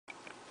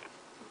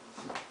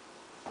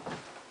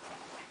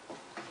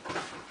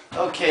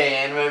Okay,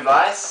 anime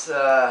advice.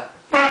 I'm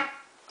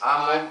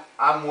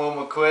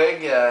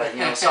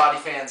Yoma, Saudi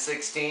fan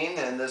 16,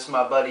 and this is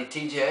my buddy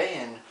TJ,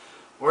 and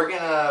we're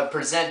gonna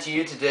present to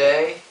you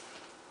today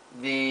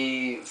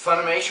the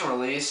Funimation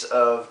release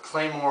of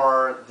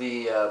Claymore,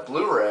 the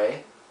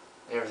Blu-ray,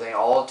 everything,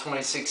 all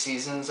 26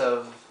 seasons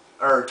of,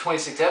 or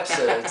 26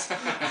 episodes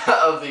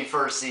of the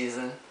first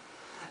season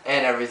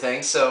and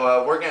everything.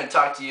 So we're gonna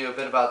talk to you a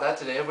bit about that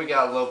today. We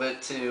got a little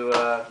bit to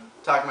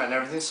talk about and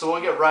everything, so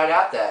we'll get right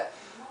at that.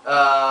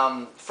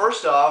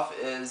 First off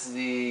is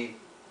the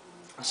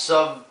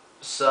sub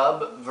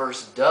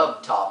versus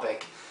dub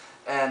topic,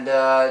 and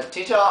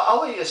TJ,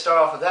 I'll let you start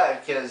off with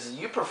that because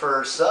you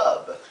prefer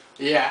sub.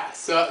 Yeah,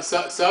 sub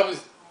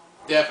is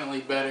definitely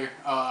better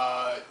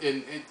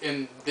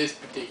in this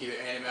particular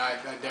anime. I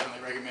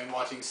definitely recommend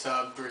watching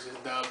sub versus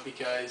dub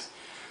because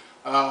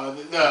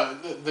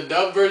the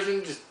dub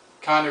version just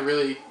kind of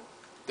really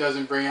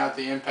doesn't bring out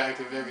the impact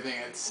of everything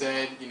that's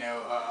said. You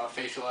know,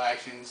 facial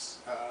actions.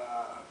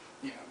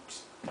 You know,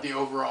 just the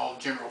overall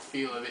general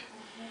feel of it.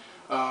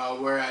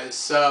 Whereas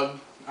sub,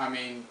 I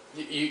mean,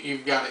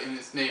 you've got it in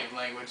its native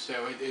language,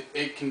 so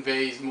it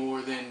conveys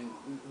more than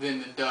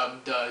the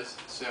dub does.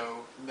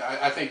 So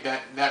I think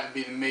that would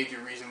be the major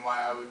reason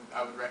why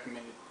I would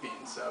recommend it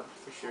being sub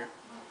for sure.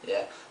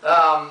 Yeah,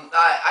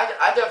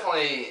 I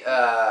definitely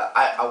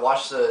I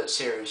watched the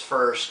series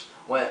first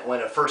when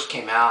it first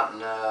came out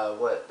in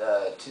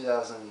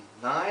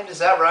 2009, is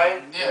that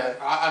right? Yeah,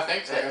 I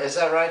think so. Is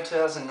that right?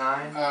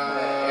 2009.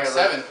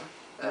 7.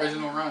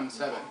 Original run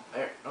 7.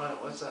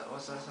 What's that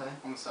say?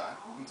 On the side.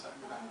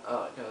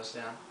 Oh, it goes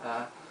down.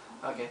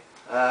 Okay.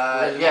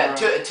 Yeah,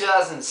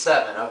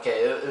 2007.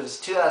 Okay, it was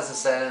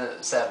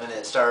 2007.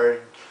 It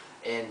started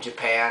in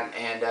Japan,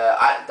 and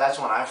that's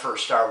when I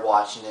first started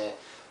watching it.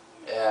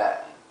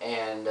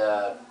 And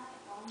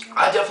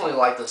I definitely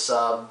like the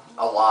sub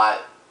a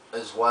lot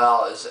as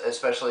well,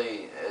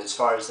 especially as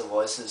far as the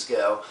voices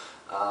go.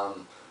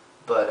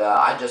 But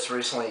I just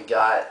recently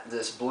got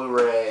this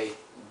Blu-ray.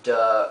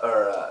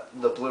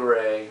 The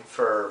Blu-ray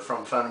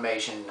from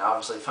Funimation.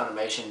 Obviously,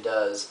 Funimation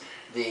does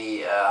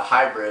the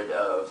hybrid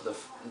of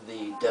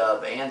the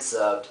dub and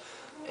subbed,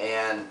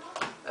 and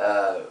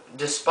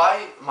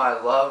despite my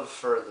love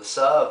for the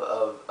sub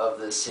of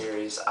this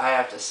series, I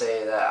have to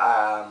say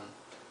that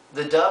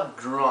the dub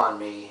grew on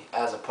me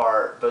as a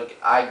part. But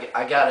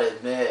I gotta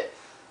admit,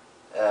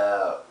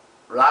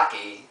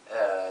 Rocky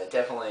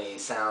definitely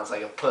sounds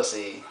like a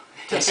pussy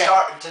to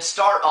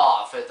start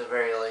off at the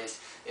very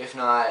least. If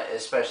not,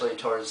 especially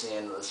towards the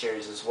end of the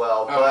series as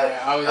well. Oh, but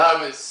yeah. I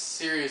was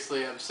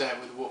seriously upset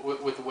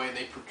with the way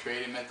they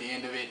portrayed him at the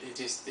end of it.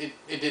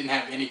 It didn't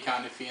have any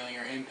kind of feeling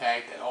or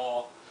impact at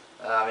all.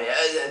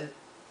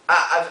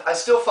 I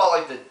still felt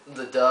like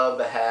the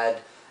dub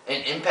had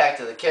an impact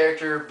to the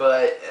character,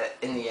 but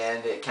in the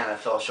end, it kind of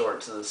fell short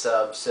to the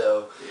sub.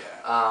 So,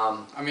 yeah.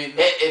 I mean,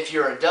 if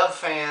you're a dub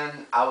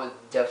fan, I would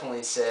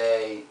definitely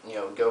say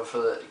go for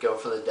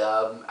the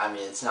dub. I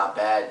mean, it's not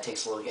bad. It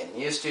takes a little getting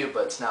used to,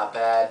 but it's not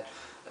bad.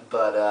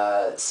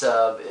 But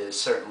sub is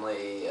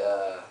certainly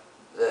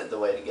the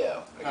way to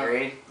go.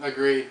 Agreed.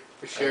 Agreed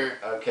for sure.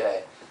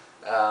 Okay.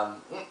 I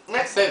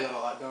say that a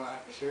lot, don't I?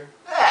 For sure.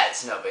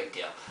 That's no big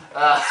deal.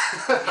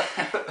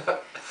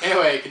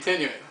 Anyway,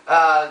 continuing.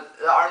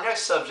 Our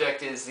next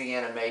subject is the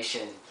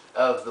animation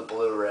of the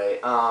Blu-ray.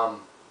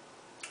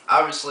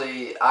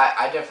 Obviously,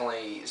 I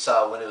definitely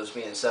saw when it was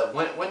being subbed.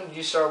 When did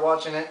you start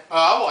watching it?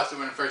 I watched it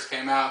when it first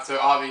came out, so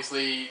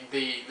obviously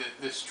the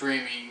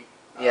streaming.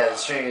 Yeah, the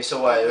streaming.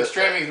 So what? The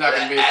streaming's not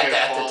going to be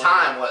at the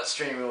time. What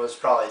streaming was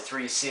probably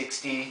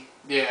 360.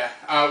 Yeah.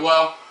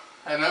 Well.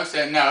 I know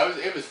said no.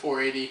 It was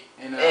 480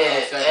 in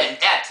 07.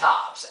 At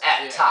tops.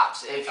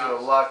 Tops. If you were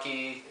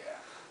lucky.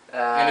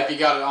 Yeah. And if you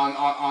got it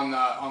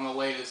on the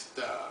latest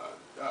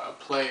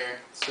player,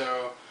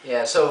 so.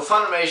 Yeah. So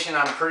Funimation,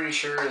 I'm pretty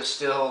sure, is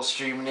still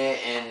streaming it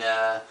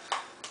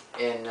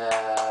in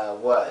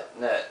what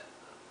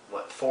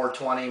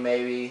 420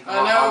 maybe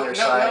on their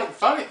site. No.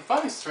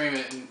 Funny's streaming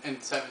it in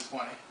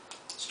 720.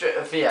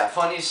 Yeah,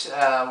 Funny's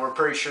we're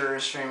pretty sure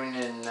is streaming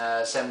in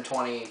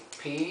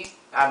 720p.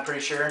 I'm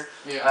pretty sure.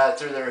 Yeah.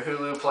 Through their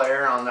Hulu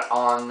player on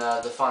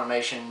the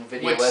Funimation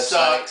video Which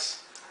website.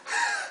 Sucks.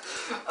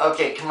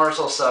 Okay,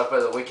 commercials suck,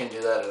 but we can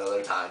do that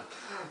another time.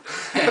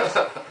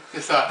 But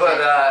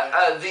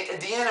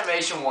the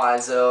animation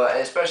wise though,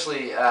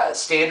 especially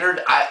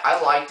standard, I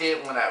liked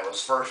it when I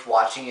was first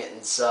watching it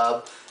in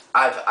sub.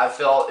 I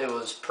felt it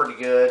was pretty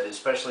good,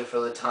 especially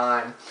for the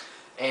time,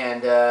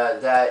 and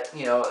that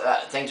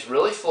things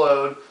really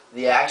flowed.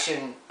 The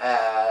action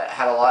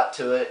had a lot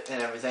to it and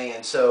everything,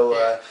 and so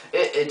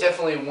it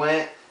definitely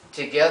went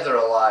together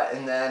a lot.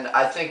 And then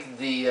I think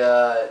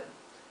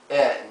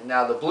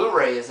now the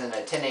Blu-ray is in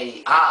a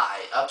 1080i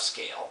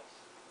upscale,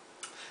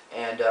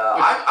 and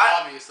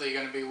obviously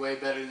going to be way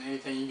better than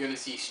anything you're going to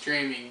see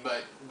streaming.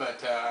 But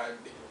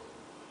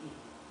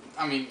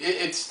I mean,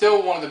 it's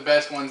still one of the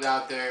best ones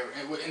out there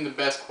in the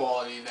best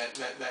quality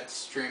that's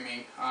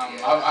streaming.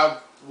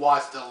 I've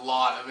watched a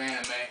lot of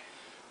anime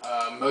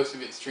most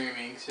of it's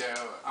streaming, so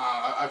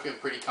I feel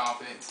pretty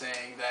confident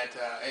saying that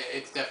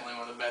it's definitely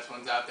one of the best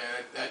ones out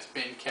there that's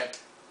been kept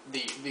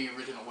the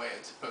original way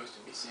it's supposed to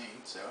be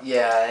seen. So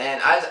yeah,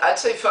 and I'd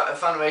say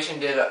Funimation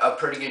did a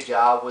pretty good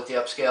job with the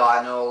upscale.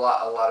 I know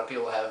a lot of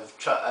people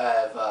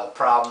have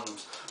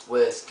problems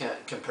with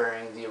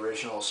comparing the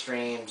original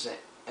streams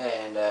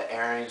and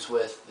airings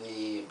with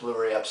the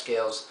Blu-ray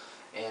upscales,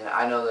 and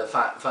I know that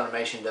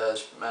Funimation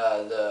does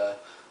the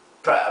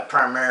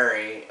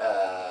primary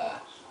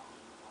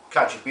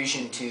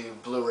contribution to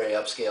Blu-ray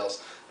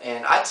upscales.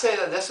 And I'd say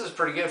that this is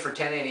pretty good for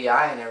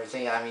 1080i and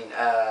everything. I mean,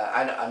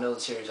 I know the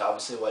series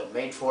obviously wasn't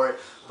made for it,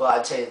 but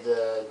I'd say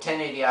the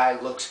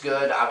 1080i looks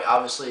good. I mean,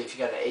 obviously, if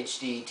you got an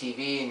HD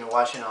TV and you're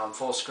watching on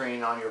full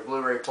screen on your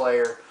Blu-ray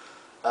player,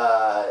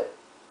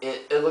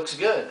 it looks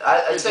good.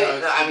 I'd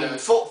say, I mean,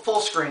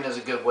 full screen is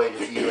a good way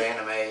to view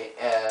anime,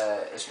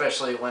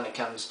 especially when it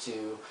comes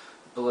to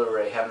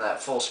Blu-ray. Having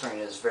that full screen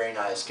is very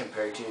nice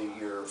compared to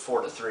your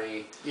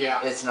 4:3.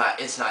 Yeah, it's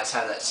nice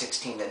having that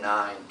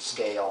 16:9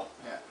 scale.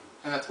 Yeah.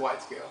 And that's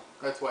widescale.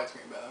 That's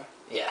widescreen, by the way.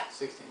 Yeah.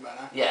 16 by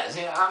 9. Yeah,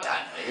 see,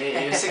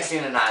 I know.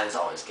 16:9 is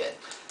always good.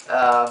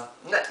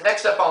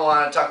 Next up, I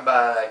want to talk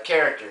about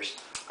characters.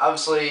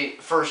 Obviously,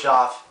 first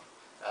off,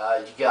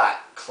 you got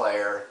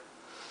Claire.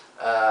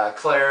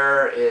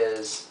 Claire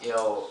is,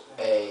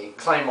 a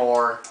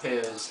Claymore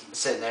who's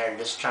sitting there and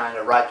just trying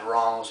to right the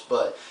wrongs,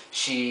 but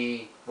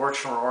she works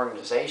for an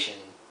organization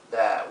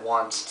that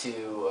wants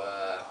to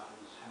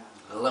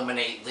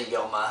eliminate the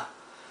Yoma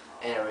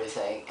and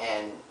everything,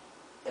 and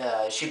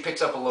she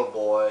picks up a little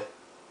boy,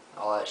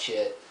 all that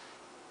shit.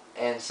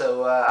 And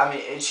so, I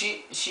mean,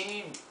 she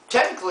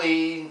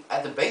technically,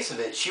 at the base of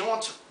it,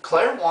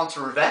 Claire wants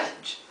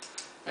revenge.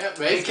 Yeah,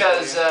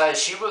 because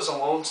she was a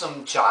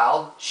lonesome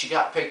child. She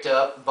got picked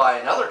up by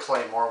another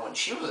Claymore when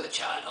she was a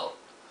child.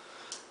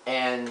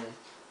 And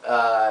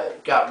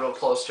got real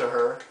close to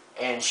her.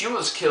 And she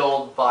was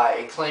killed by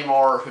a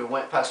Claymore who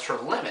went past her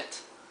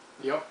limit.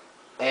 Yep.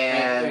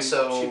 And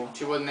so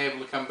she wasn't able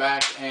to come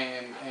back,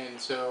 and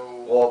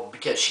so. Well,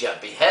 because she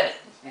got beheaded.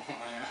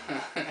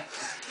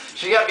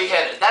 She got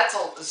beheaded.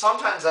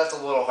 Sometimes that's a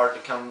little hard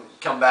to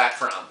come back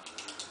from.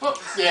 Well,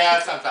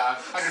 yeah,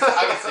 sometimes I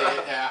can see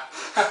it. Yeah.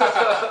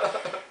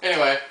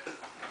 Anyway,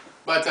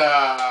 but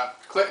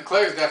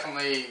Claire's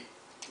definitely,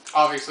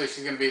 obviously,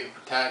 she's gonna be the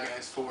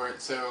protagonist for it,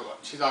 so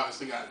she's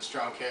obviously got a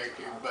strong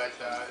character, but.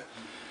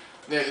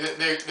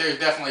 There's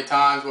definitely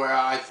times where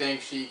I think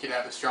she could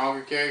have a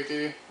stronger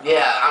character.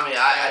 Yeah, I mean,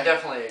 I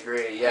definitly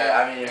agree. Yeah,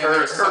 I mean,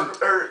 her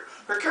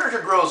character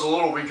grows a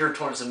little weaker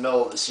towards the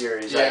middle of the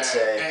series, I'd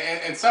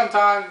say. And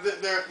sometimes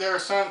there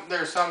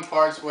are some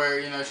parts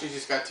where she's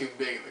just got too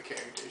big of a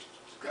character.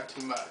 She's got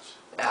too much.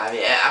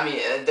 I mean,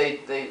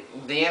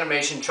 the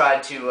animation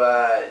tried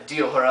to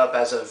deal her up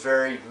as a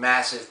very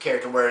massive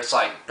character, where it's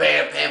like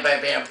bam, bam,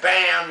 bam, bam,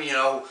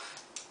 bam,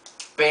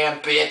 bam,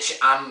 bitch,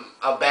 I'm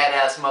a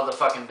badass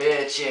motherfucking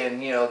bitch,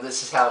 and,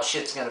 this is how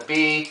shit's gonna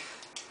be.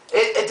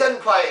 It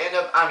doesn't quite end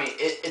up, I mean,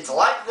 it's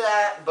like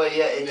that, but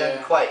yeah, it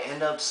doesn't quite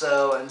end up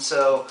so, and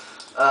so,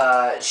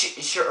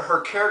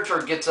 her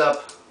character gets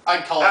up...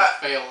 I'd call it a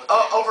fail.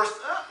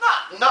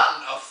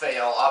 Not a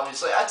fail,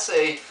 obviously. I'd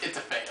say... It's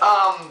a fail.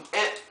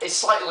 A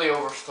slightly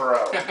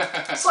overthrown.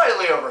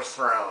 Slightly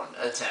overthrown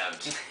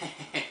attempt.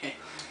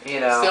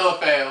 Still a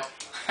fail.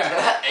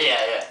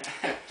 yeah.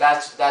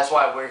 That's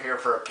why we're here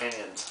for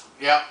opinions.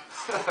 Yep.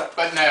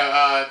 But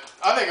no,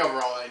 I think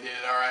overall they did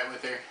it all right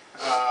with her.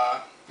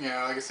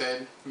 Like I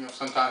said,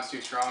 sometimes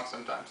too strong,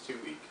 sometimes too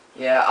weak.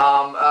 Yeah.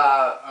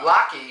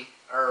 Rocky,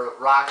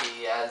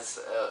 as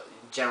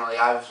generally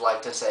I've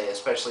liked to say,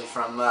 especially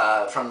from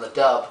the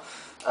dub.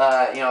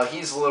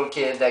 He's a little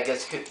kid that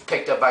gets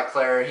picked up by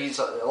Claire. He's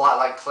a lot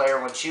like Claire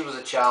when she was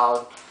a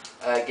child,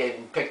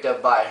 getting picked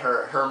up by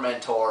her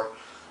mentor.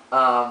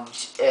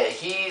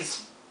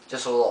 He's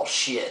just a little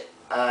shit.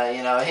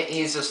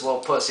 He's just a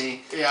little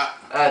pussy. Yeah.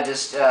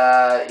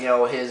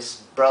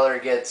 His brother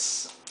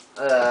gets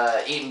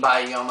eaten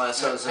by Yoma,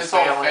 so does his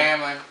whole family.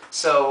 family.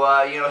 So,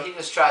 he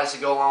just tries to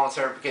go along with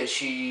her because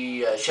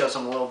she shows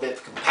him a little bit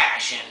of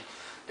compassion.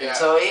 Yeah. And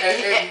so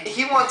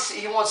he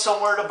wants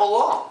somewhere to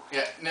belong.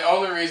 Yeah. And the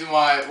only reason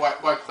why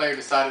Claire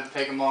decided to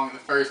take him along in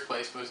the first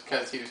place was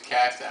because he was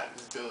cast out of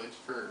his village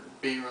for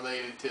being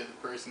related to the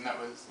person that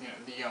was,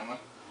 the Yoma.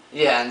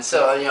 Yeah, and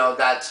so,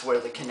 that's where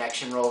the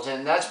connection rolls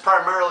in. That's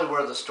primarily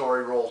where the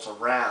story rolls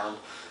around.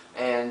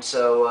 And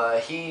so,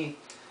 he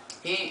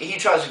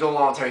tries to go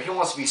along with her. He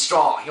wants to be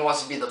strong. He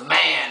wants to be the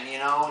man,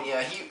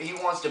 Yeah, he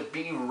wants to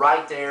be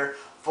right there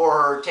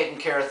for her, taking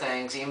care of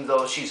things, even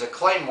though she's a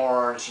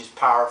Claymore and she's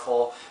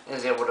powerful and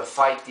is able to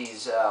fight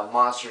these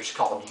monsters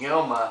called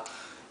Yoma.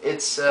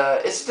 It's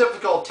a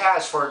difficult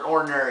task for an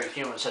ordinary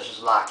human such as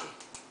Lucky.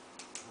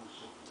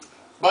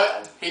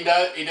 But he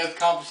does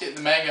accomplish it in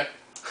the manga.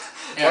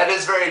 Yeah. That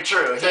is very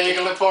true. So you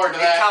can look forward to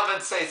that. He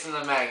compensates in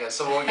the manga,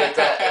 so we'll get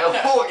that.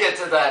 We'll get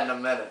to that in a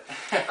minute.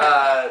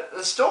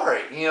 The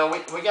story, we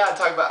got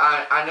to talk about.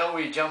 I know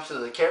we jumped to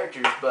the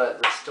characters,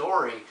 but the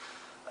story.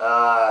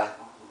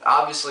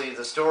 obviously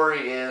the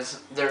story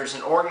is there's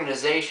an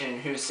organization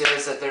who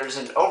says that there's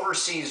an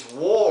overseas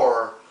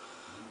war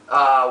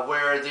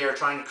where they are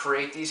trying to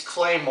create these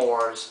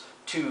claymores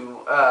to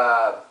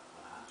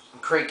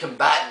create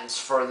combatants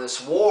for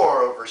this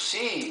war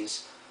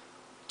overseas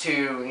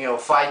to,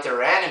 fight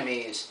their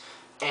enemies.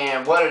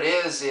 And what it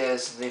is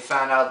they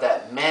found out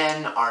that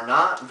men are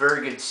not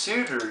very good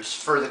suitors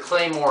for the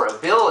Claymore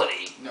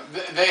ability. No,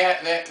 they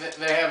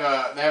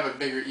have a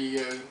bigger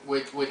ego,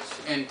 which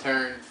in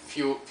turn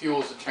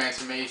fuels the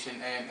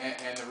transformation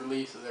and the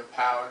release of their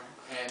power.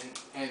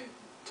 And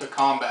to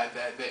combat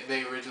that,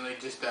 they originally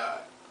just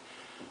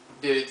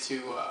did it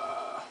to.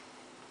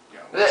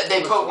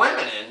 They put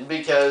women in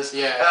because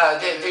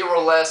they were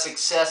less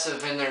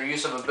excessive in their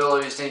use of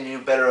abilities. They knew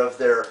better of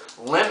their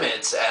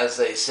limits, as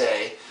they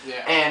say.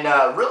 Yeah. And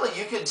really,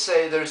 you could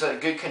say there's a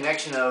good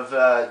connection of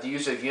the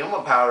use of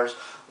Yoma powers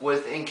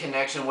in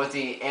connection with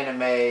the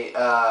anime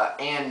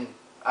and,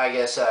 I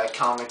guess,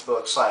 comic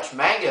book /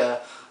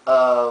 manga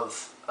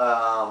of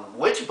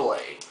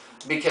Witchblade.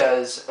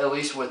 Because, at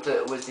least with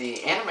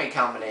the anime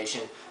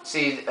combination,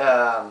 see,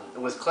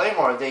 with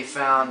Claymore, they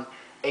found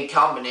a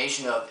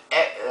combination of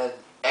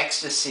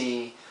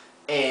ecstasy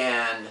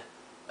and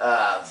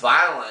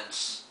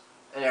violence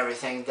and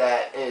everything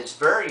that is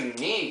very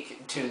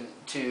unique to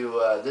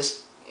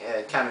this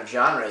kind of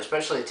genre,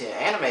 especially to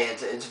anime.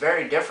 It's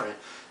very different,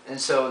 and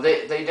so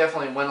they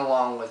definitely went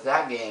along with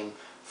that game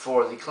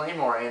for the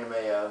Claymore anime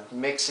of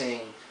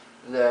mixing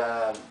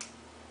that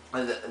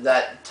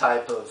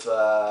type of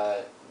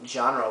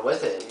genre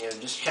with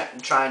it. Just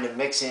trying to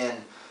mix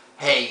in.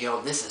 Hey,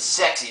 this is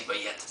sexy,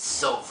 but yet it's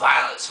so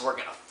violent, so we're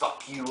gonna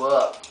fuck you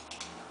up.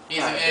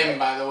 He's an M,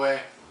 by the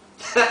way.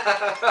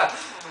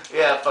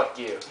 Yeah, fuck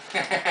you.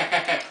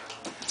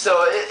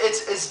 So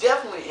it's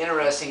definitely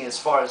interesting as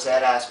far as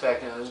that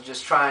aspect, and I was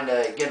just trying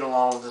to get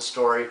along with the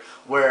story,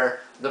 where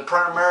the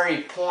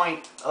primary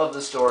point of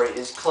the story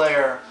is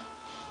Claire,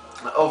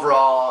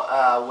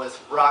 overall,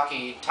 with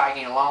Rocky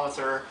tagging along with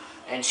her,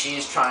 and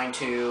she's trying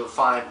to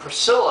find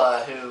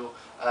Priscilla, who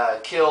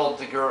killed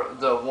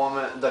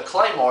the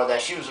Claymore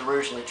that she was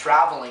originally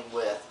traveling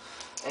with.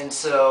 And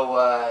so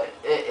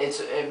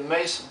it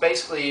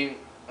basically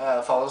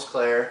follows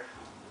Claire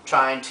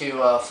trying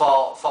to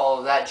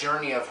follow that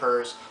journey of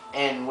hers,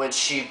 in which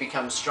she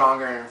becomes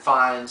stronger and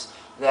finds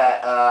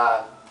that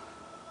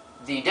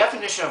the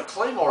definition of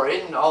Claymore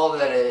isn't all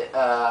that it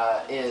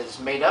is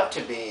made up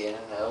to be, and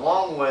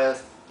along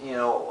with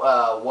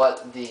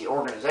what the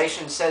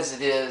organization says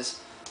it is,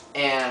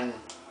 and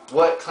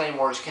what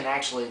Claymores can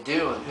actually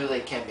do and who they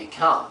can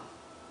become.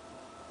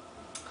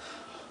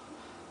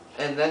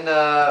 And then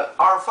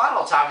our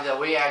final topic that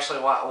we actually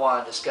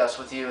want to discuss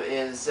with you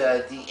is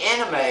the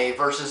anime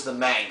versus the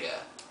manga.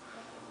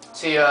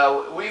 See,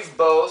 we've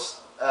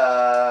both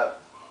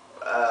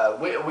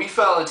we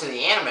fell into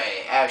the anime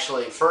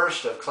actually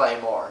first of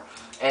Claymore,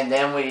 and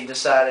then we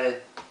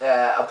decided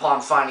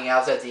upon finding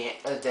out that the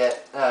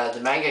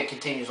manga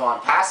continues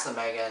on past the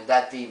manga, and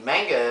that the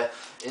manga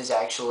is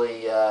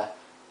actually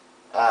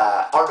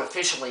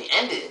artificially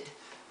ended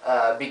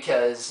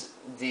because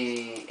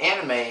the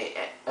anime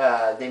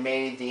they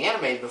made the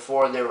anime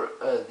before the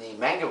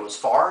manga was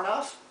far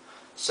enough.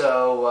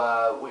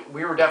 So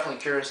we were definitely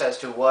curious as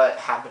to what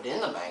happened in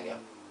the manga.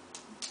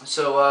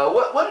 So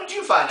what did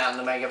you find out in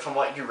the manga from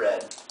what you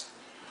read?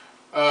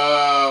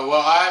 Well,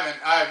 I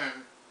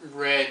haven't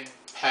read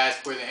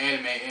past where the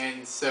anime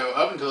ends. So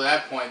up until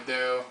that point,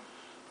 though,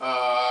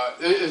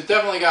 it's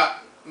definitely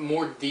got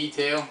more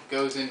detail.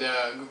 Goes into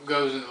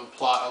the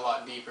plot a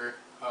lot deeper.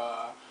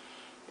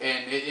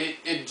 And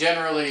it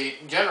generally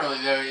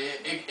though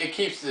it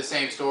keeps the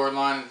same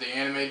storyline as the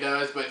anime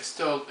does, but it's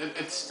still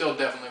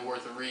definitely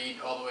worth a read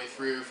all the way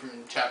through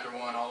from chapter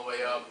 1 all the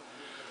way up.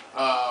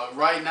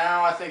 Right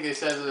now, I think it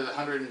says there's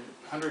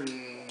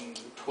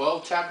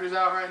 112 chapters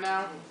out right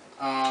now,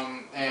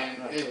 and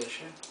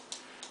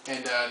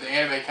the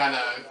anime kind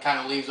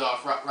of leaves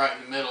off right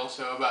in the middle.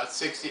 So about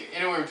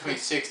anywhere between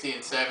 60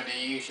 and 70,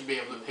 you should be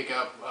able to pick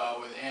up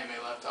where the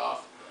anime left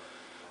off,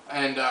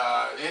 and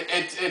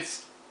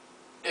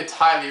it's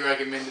highly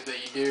recommended that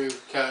you do,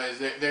 because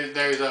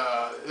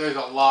there's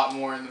a lot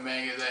more in the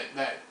manga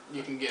that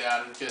you can get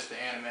out of just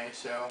the anime.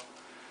 So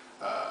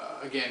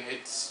again,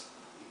 it's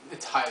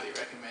highly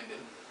recommended.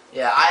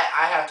 Yeah,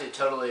 I have to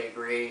totally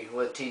agree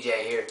with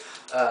TJ here.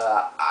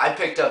 I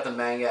picked up the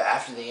manga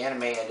after the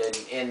anime ended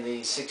in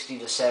the 60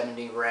 to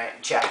 70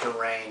 chapter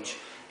range,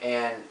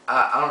 and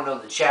I don't know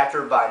the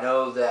chapter, but I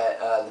know that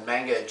the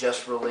manga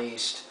just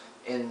released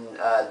in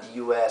the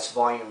US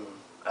volume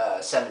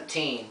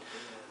 17,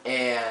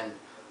 and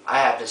I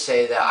have to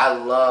say that I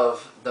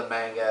love the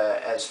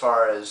manga as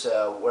far as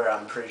where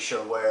I'm pretty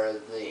sure where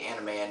the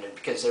anime ended,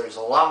 because there's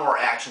a lot more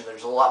action,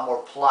 there's a lot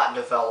more plot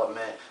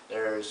development,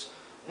 there's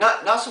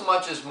Not so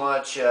much as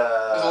much. There's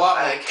a lot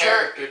more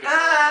character development.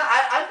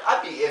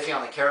 I'd be iffy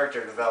on the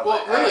character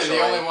development. Well, really, actually.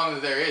 the only one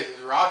that there is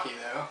Rocky,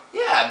 though.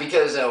 Yeah,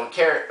 because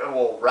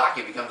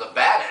Rocky becomes a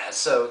badass.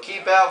 So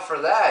keep out for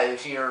that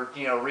if you're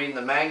reading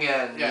the manga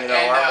and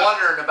are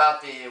wondering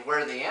about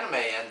where the anime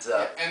ends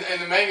up. Yeah,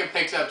 and the manga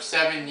picks up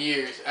 7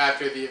 years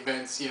after the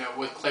events,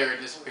 with Clara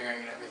disappearing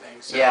and everything.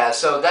 So. Yeah,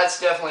 so that's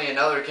definitely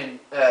another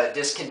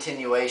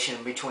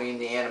discontinuation between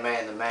the anime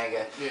and the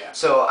manga. Yeah.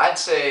 So I'd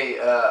say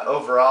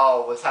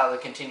overall, with how the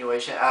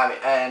continuation, I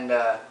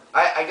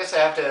guess I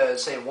have to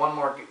say one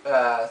more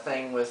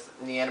thing with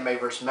the anime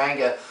versus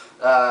manga.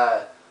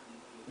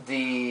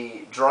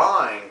 The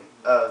drawing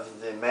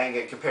of the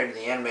manga compared to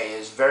the anime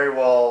is very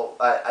well,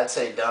 I'd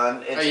say,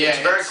 done. It's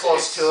very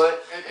close to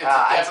it. It's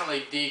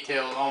definitely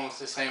detailed almost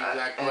the same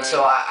exact way. And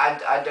so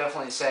I'd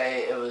definitely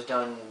say it was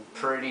done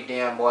pretty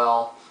damn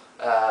well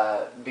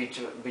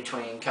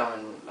between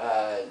coming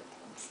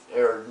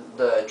or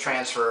the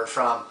transfer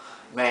from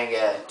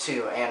manga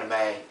to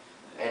anime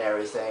and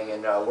everything.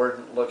 And we're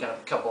looking at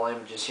a couple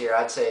images here.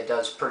 I'd say it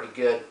does pretty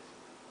good.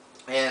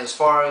 And as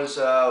far as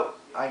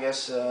I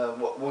guess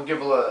we'll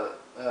give a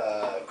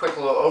quick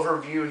little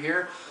overview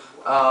here.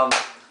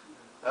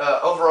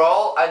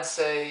 Overall, I'd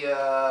say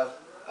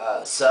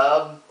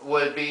sub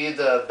would be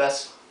the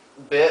best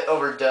bit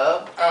over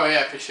dub. Oh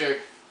yeah, for sure.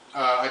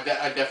 I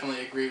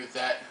definitely agree with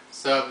that.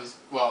 Sub is,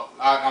 well,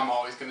 I'm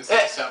always going to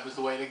say sub is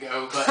the way to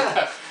go,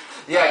 but...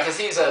 yeah, because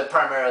he's a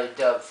primarily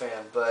dub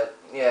fan, but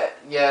yeah.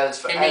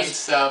 He means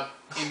sub.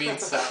 He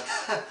means sub.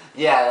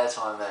 Yeah, that's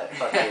what I meant.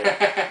 Fuck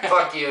you.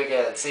 Fuck you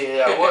again. See,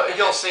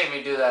 you'll see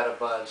me do that a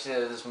bunch.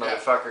 This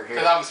motherfucker here.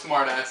 Because I'm a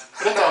smart ass.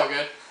 But it's all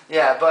good.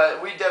 Yeah, but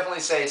we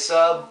definitely say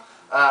sub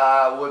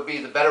would be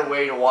the better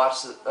way to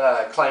watch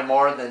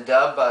Claymore than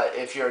dub. But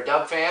if you're a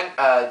dub fan,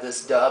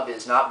 this dub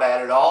is not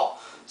bad at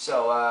all.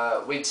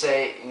 So we'd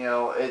say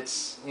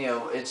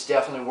it's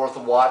definitely worth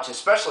a watch,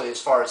 especially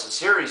as far as the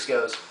series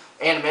goes.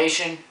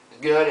 Animation is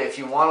good. If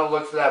you want to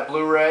look for that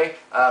Blu-ray,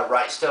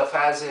 Right Stuff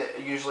has it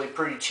usually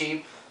pretty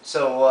cheap.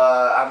 So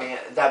I mean,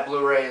 that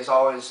Blu-ray is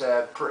always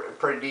a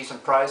pretty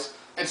decent price.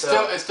 It's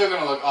still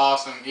going to look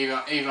awesome even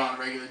on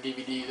regular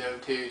DVD though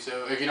too.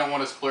 So if you don't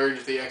want to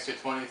splurge the extra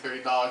 $20,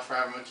 $30 for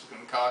however much it's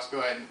going to cost, go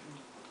ahead and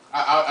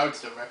I would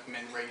still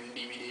recommend regular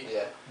DVD.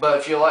 Yeah, but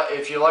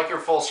if you like your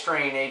full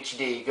screen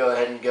HD, go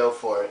ahead and go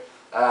for it.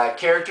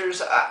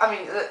 Characters, I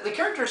mean, the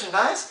characters are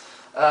nice.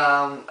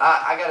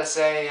 I gotta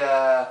say,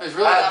 there's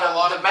really not a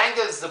lot the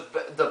manga's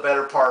the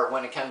better part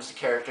when it comes to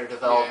character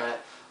development.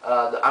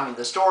 Yeah. I mean,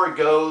 the story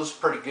goes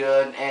pretty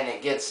good, and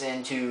it gets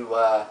into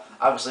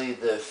obviously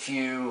the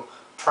few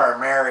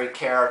primary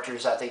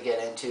characters that they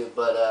get into.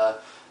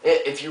 But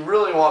if you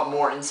really want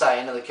more insight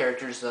into the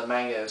characters, the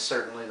manga is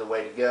certainly the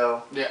way to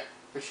go. Yeah.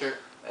 For sure.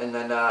 And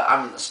then,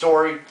 I mean, the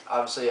story,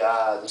 obviously,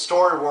 the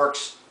story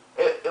works,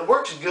 it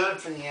works good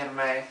for the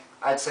anime,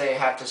 I'd say,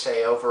 have to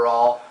say,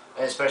 overall,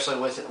 especially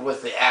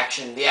with the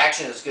action. The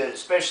action is good,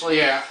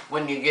 especially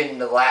when you get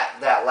into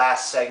that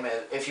last segment.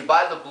 If you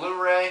buy the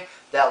Blu-ray,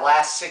 that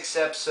last 6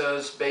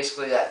 episodes,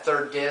 basically that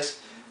third disc,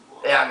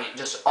 I mean,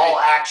 just all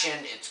action,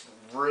 it's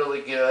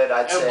really good,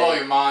 I'd say. It'll blow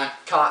your mind.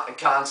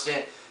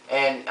 Constant,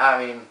 and,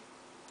 I mean,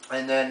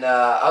 and then,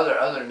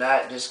 other than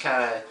that, just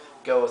kind of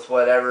go with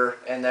whatever.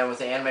 And then with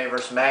the anime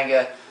versus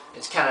manga,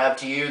 it's kind of up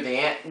to you. The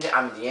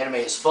anime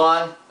is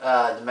fun.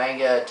 The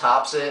manga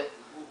tops it.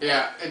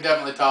 Yeah, it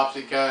definitely tops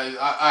it because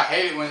I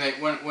hate it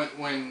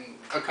when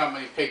a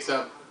company picks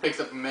up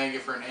a manga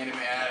for an anime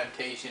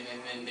adaptation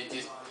and then it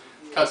just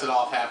cuts it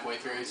off halfway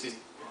through. It's just,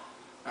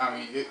 I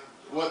mean,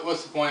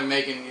 what's the point of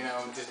making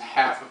just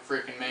half a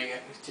freaking manga?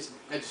 It just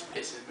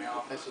pisses me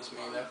off. That's just me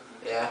though.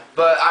 Yeah,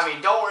 but I mean,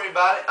 don't worry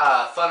about it.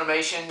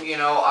 FUNimation,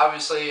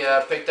 obviously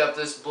picked up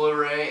this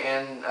Blu-ray,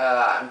 and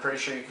I'm pretty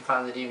sure you can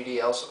find the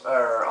DVD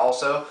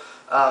also.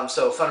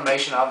 So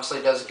FUNimation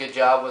obviously does a good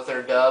job with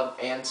their dub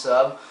and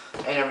sub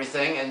and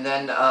everything. And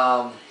then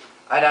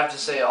I'd have to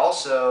say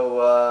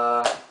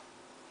also,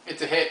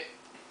 it's a hit.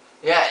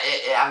 Yeah,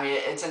 I mean,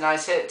 it's a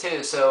nice hit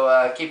too.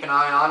 So keep an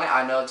eye on it.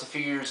 I know it's a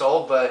few years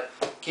old, but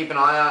keep an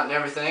eye on it and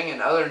everything.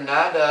 And other than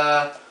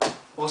that,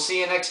 we'll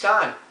see you next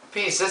time.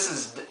 Peace. This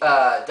is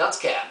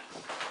Dunce.